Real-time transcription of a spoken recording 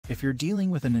If you're dealing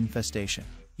with an infestation,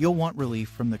 you'll want relief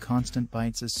from the constant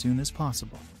bites as soon as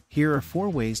possible. Here are 4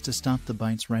 ways to stop the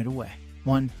bites right away.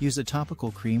 1. Use a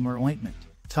topical cream or ointment.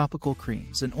 Topical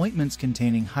creams and ointments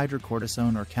containing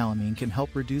hydrocortisone or calamine can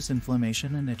help reduce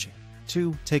inflammation and itching.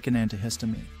 2. Take an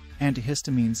antihistamine.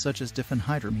 Antihistamines such as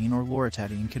diphenhydramine or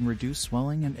loratadine can reduce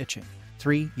swelling and itching.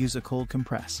 3. Use a cold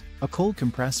compress. A cold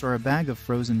compress or a bag of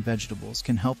frozen vegetables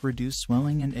can help reduce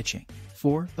swelling and itching.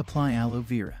 4. Apply aloe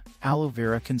vera. Aloe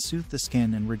vera can soothe the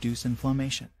skin and reduce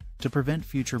inflammation. To prevent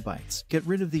future bites, get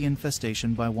rid of the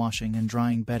infestation by washing and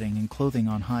drying bedding and clothing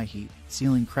on high heat,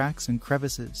 sealing cracks and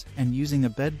crevices, and using a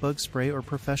bed bug spray or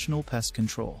professional pest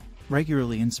control.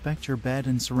 Regularly inspect your bed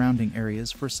and surrounding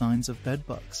areas for signs of bed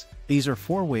bugs. These are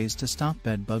 4 ways to stop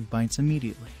bed bug bites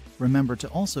immediately. Remember to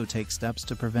also take steps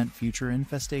to prevent future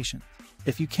infestation.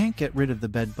 If you can't get rid of the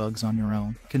bed bugs on your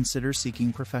own, consider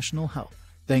seeking professional help.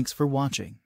 Thanks for watching.